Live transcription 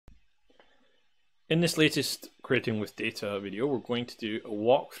In this latest Creating with Data video, we're going to do a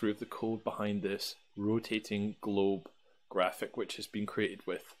walkthrough of the code behind this rotating globe graphic, which has been created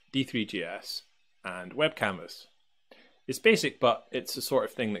with D3GS and Web Canvas. It's basic, but it's the sort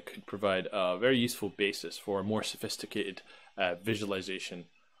of thing that could provide a very useful basis for a more sophisticated visualization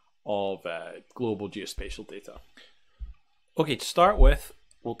of global geospatial data. Okay, to start with,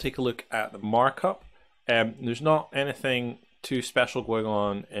 we'll take a look at the markup. There's not anything too special going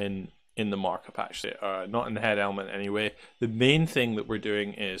on in the markup, actually, not in the head element anyway. The main thing that we're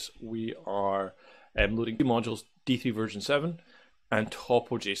doing is we are loading two modules, D3 version 7 and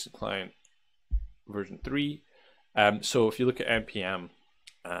topojson client version 3. So if you look at npm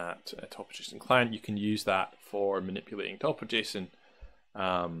at topojson client, you can use that for manipulating topojson.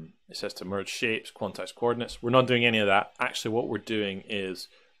 It says to merge shapes, quantize coordinates. We're not doing any of that. Actually, what we're doing is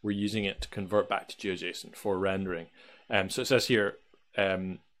we're using it to convert back to GeoJSON for rendering. So it says here,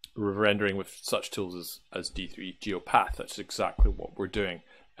 we're rendering with such tools as D3 GeoPath. That's exactly what we're doing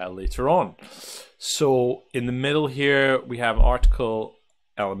later on. So in the middle here, we have an article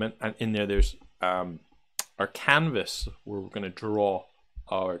element, and in there there's our canvas where we're going to draw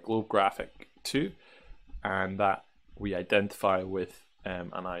our globe graphic to, and that we identify with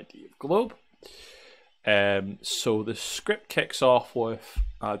an ID of globe. So the script kicks off with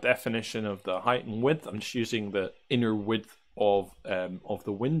a definition of the height and width. I'm just using the inner width of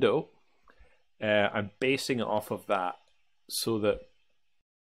the window. I'm basing it off of that so that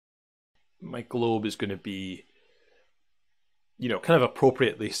my globe is going to be, kind of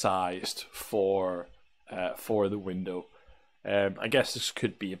appropriately sized for the window. I guess this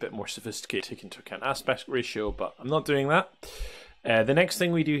could be a bit more sophisticated, take into account aspect ratio, but I'm not doing that. The next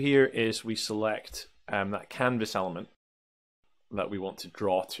thing we do here is we select that canvas element that we want to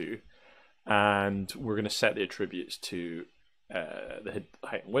draw to, and we're going to set the attributes to the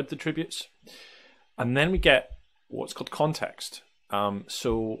height and width attributes, and then we get what's called context.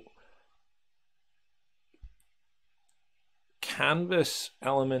 So canvas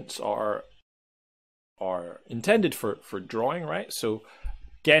elements are intended for drawing, right? So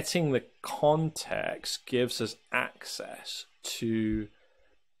getting the context gives us access to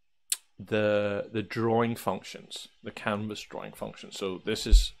the drawing functions, the canvas drawing function. So this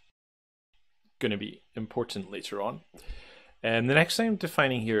is going to be important later on. And the next thing I'm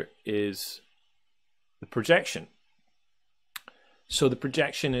defining here is the projection. So the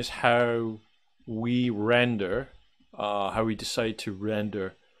projection is how we render, how we decide to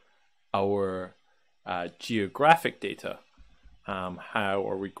render our geographic data. How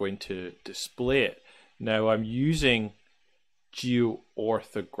are we going to display it? Now I'm using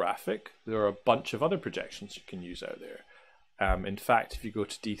geoorthographic. There are a bunch of other projections you can use out there. In fact, if you go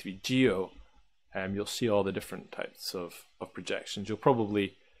to D3 Geo, you'll see all the different types of projections. You'll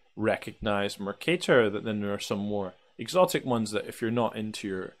probably recognize Mercator, that then there are some more exotic ones that if you're not into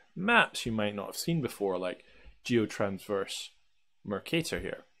your maps, you might not have seen before, like geotransverse Mercator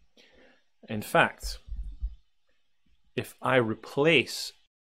here. In fact, if I replace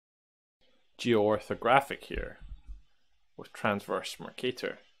geoorthographic here with transverse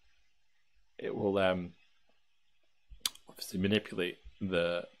Mercator, it will obviously manipulate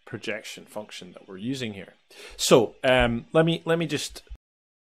the projection function that we're using here. So let me just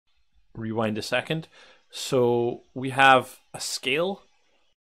rewind a second. So we have a scale,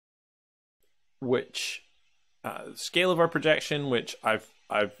 which scale of our projection, which I've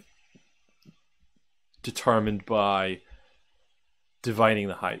determined by dividing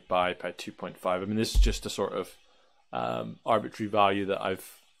the height by 2.5. I mean, this is just a sort of arbitrary value that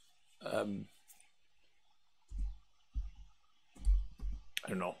I've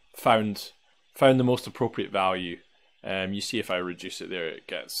found the most appropriate value. You see, if I reduce it there, it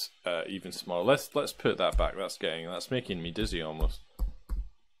gets even smaller. Let's put that back. That's making me dizzy almost.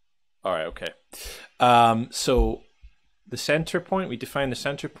 All right, okay. So the center point, we define the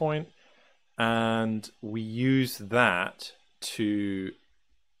center point, and we use that to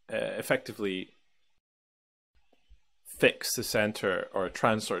effectively fix the center or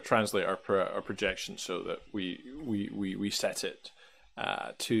translate our projection so that we set it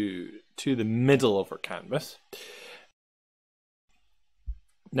to the middle of our canvas.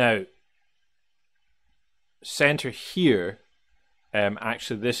 Now, center here,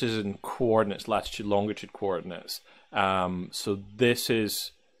 actually this is in coordinates, latitude, longitude coordinates. So this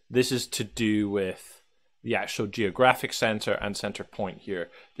is to do with the actual geographic center, and center point here,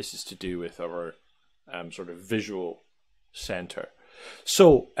 this is to do with our sort of visual center.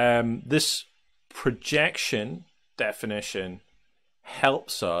 So this projection definition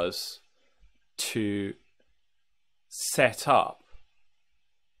helps us to set up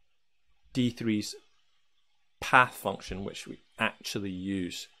D3's path function, which we actually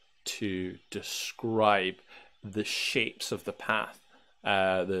use to describe the shapes of the path,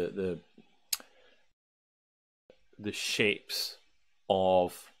 the shapes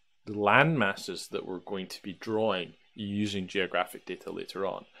of the land masses that we're going to be drawing using geographic data later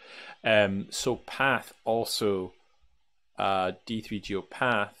on. So path also, D3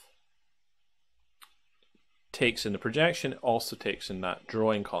 geopath takes in the projection, also takes in that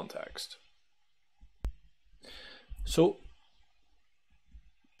drawing context. So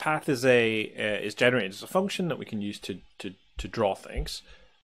path is generated as a function that we can use to draw things.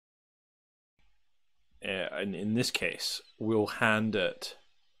 And in this case, we'll hand it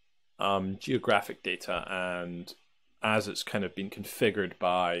geographic data, and as it's kind of been configured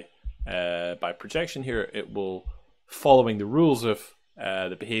by projection here, it will, following the rules of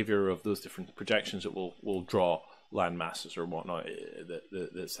the behavior of those different projections, it will draw land masses or whatnot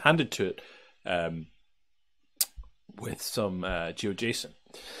that's handed to it with some GeoJSON.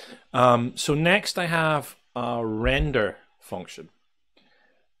 So next I have a render function,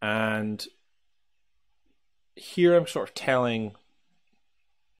 and here I'm sort of telling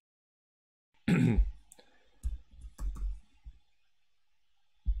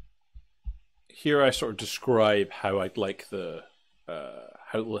here I sort of describe how I'd like the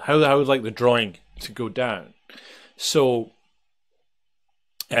how I would like the drawing to go down. So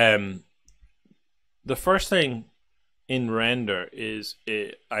the first thing in render is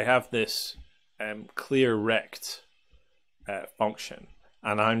I have this clear rect function,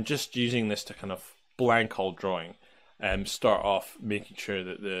 and I'm just using this to kind of blank all drawing, start off making sure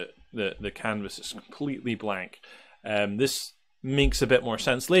that the canvas is completely blank. This makes a bit more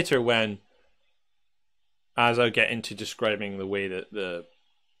sense later when, as I get into describing the way that the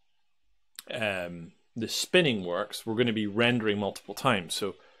spinning works, we're going to be rendering multiple times.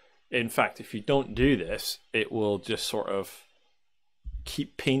 So in fact, if you don't do this, it will just sort of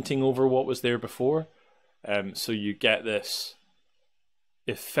keep painting over what was there before. So you get this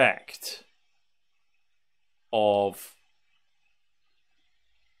effect of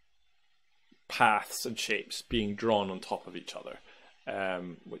paths and shapes being drawn on top of each other,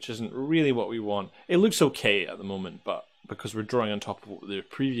 which isn't really what we want. It looks okay at the moment, but because we're drawing on top of what was there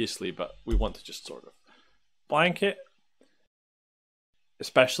previously, but we want to just sort of blank it.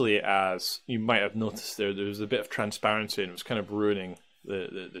 Especially as you might have noticed there was a bit of transparency, and it was kind of ruining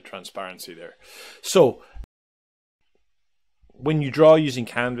the transparency there. So when you draw using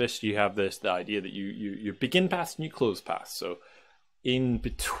Canvas, you have the idea that you begin paths and you close paths. So in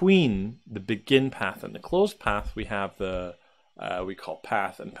between the begin path and the close path, we have the we call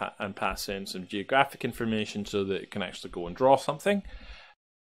path, and pass in some geographic information so that it can actually go and draw something.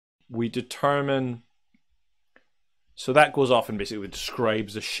 We determine, so that goes off and basically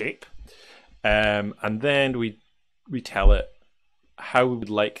describes a shape, and then we tell it how we would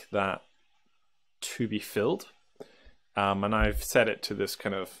like that to be filled. And I've set it to this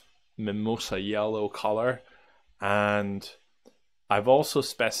kind of mimosa yellow color, and I've also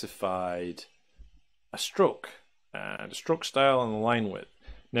specified a stroke and a stroke style and a line width.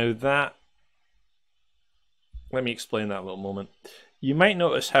 Now that, let me explain that a little moment. You might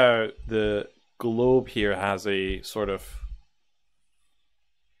notice how the globe here has a sort of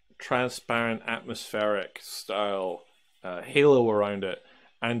transparent atmospheric style halo around it,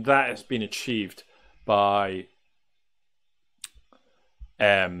 and that has been achieved by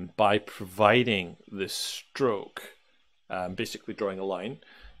providing this stroke, basically drawing a line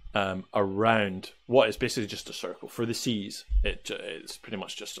around what is basically just a circle. For the seas, it's pretty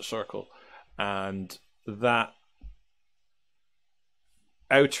much just a circle, and that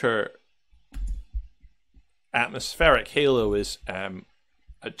outer atmospheric halo is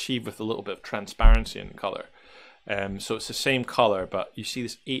achieved with a little bit of transparency in the color. So it's the same color, but you see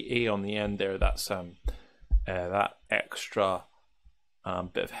this 8A on the end there. That's that extra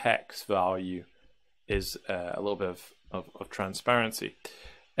bit of hex value is a little bit of transparency.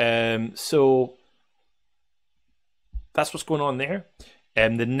 So that's what's going on there.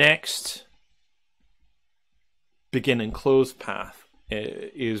 The next begin and close path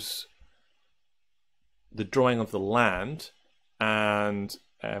is the drawing of the land. And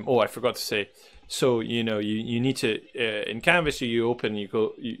oh, I forgot to say, so you need to in Canvas you open, you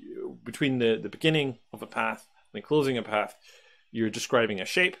go between the beginning of a path and the closing of a path, you're describing a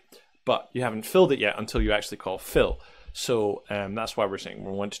shape, but you haven't filled it yet until you actually call fill. So that's why we're saying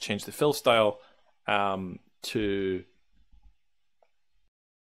we want to change the fill style to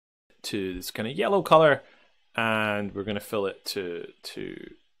this kind of yellow color, and we're going to fill it to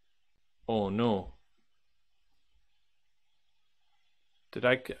oh no. Did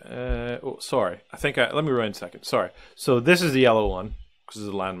I? Oh, sorry. I think let me rewind a second. Sorry. So this is the yellow one because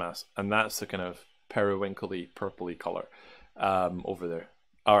it's a landmass, and that's the kind of periwinkly, purpley color over there.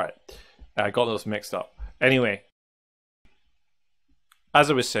 All right. I got those mixed up. Anyway,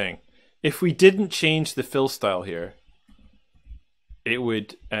 as I was saying, if we didn't change the fill style here, it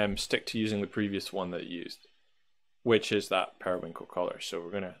would stick to using the previous one that it used, which is that periwinkle color. So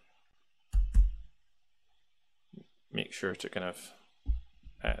we're gonna make sure to kind of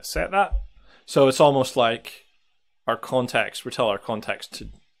set that. So it's almost like our context. We tell our context to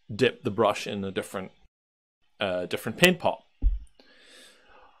dip the brush in a different paint pot.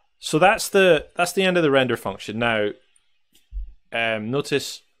 So that's the end of the render function. Now,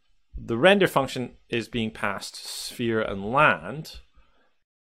 notice the render function is being passed sphere and land.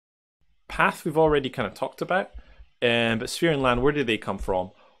 Path we've already kind of talked about, but sphere and land, where do they come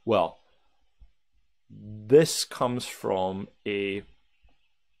from? Well, this comes from the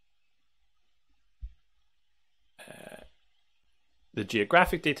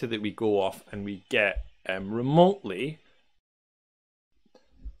geographic data that we go off and we get remotely.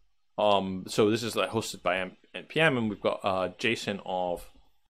 So this is like hosted by NPM, and we've got a JSON of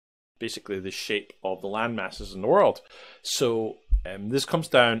basically the shape of the land masses in the world. So this comes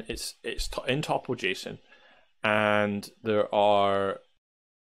down. It's in topojson, and there are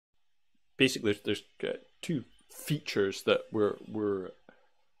basically there's two features that we're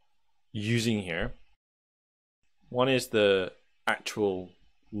using here. One is the actual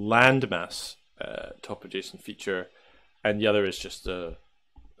landmass topojson feature, and the other is just a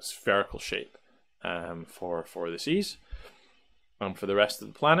spherical shape for the seas and for the rest of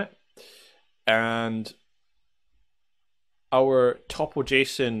the planet. And our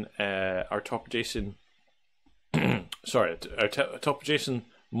topojson topojson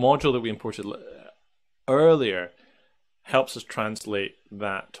module that we imported earlier helps us translate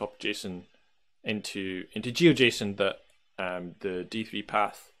that topojson into GeoJSON that the D3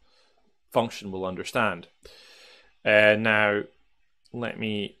 path function will understand. Now, let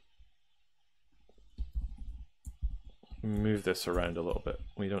me move this around a little bit.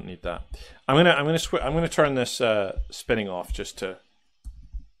 We don't need that. I'm gonna turn this spinning off just to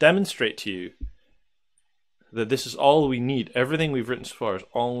demonstrate to you that this is all we need. Everything we've written so far is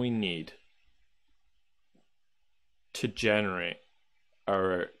all we need to generate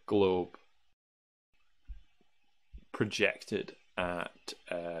our globe projected at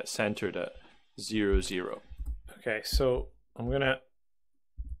centered at 0, 0. Okay, so I'm gonna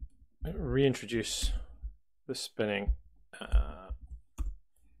reintroduce the spinning,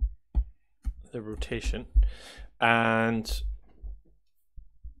 the rotation, and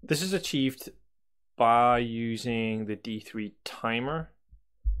this is achieved by using the D3 timer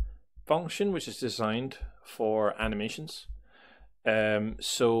function, which is designed for animations.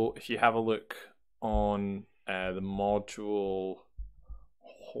 So if you have a look on the module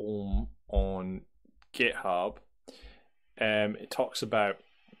home on GitHub, it talks about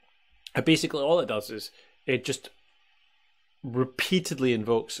basically all it does is it just repeatedly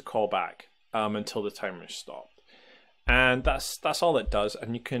invokes a callback until the timer is stopped, and that's all it does.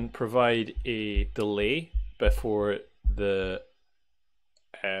 And you can provide a delay before the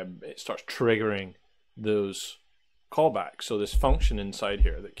it starts triggering those callbacks. So this function inside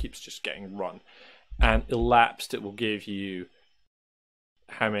here that keeps just getting run, and elapsed, it will give you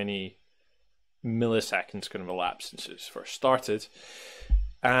how many milliseconds kind of elapsed since it's first started,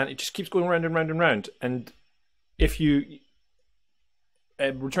 and it just keeps going round and round and round. And if you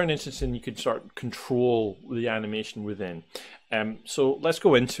return instance, and you can start control the animation within. So let's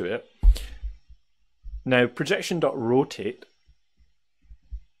go into it now. Projection.rotate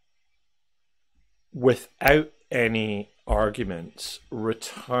without any arguments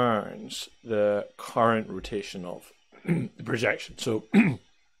returns the current rotation of the projection. So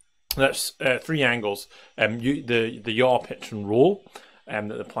that's 3 angles. The yaw, pitch, and roll that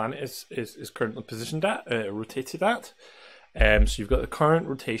the planet is currently positioned at, rotated at. So you've got the current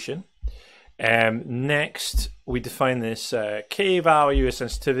rotation. Next, we define this K value, a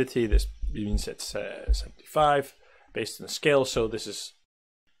sensitivity that's been set to 75 based on the scale. So this is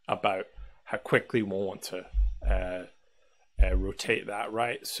about how quickly we'll want to rotate that,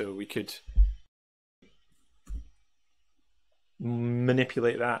 right? So we could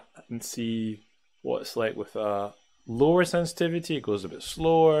manipulate that and see what it's like with a lower sensitivity. It goes a bit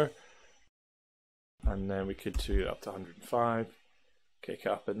slower, and then we could do it up to 105, kick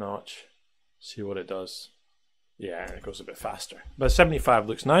up a notch, see what it does. Yeah, and it goes a bit faster, but 75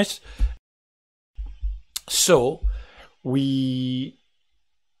 looks nice. So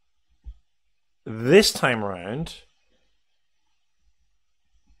this time around,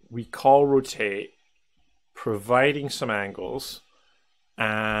 we call rotate, providing some angles,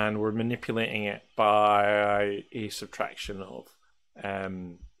 and we're manipulating it by a subtraction of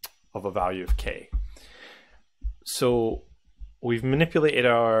a value of k. So we've manipulated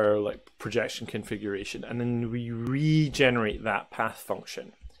our projection configuration, and then we regenerate that path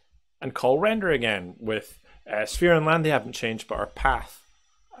function and call render again with sphere and land. They haven't changed, but our path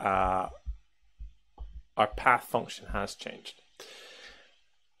function has changed.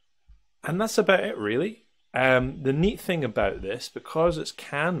 And that's about it, really. The neat thing about this, because it's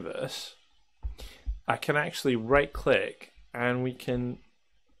canvas, I can actually right click and we can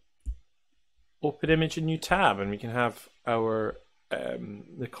open image in new tab, and we can have our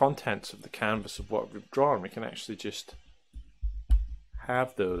the contents of the canvas of what we've drawn. We can actually just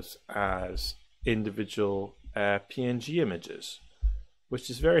have those as individual PNG images, which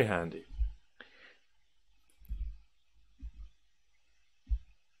is very handy.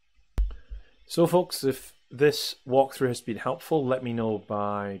 So folks, if this walkthrough has been helpful, let me know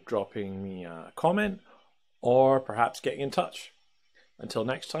by dropping me a comment or perhaps getting in touch. Until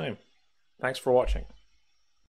next time, thanks for watching.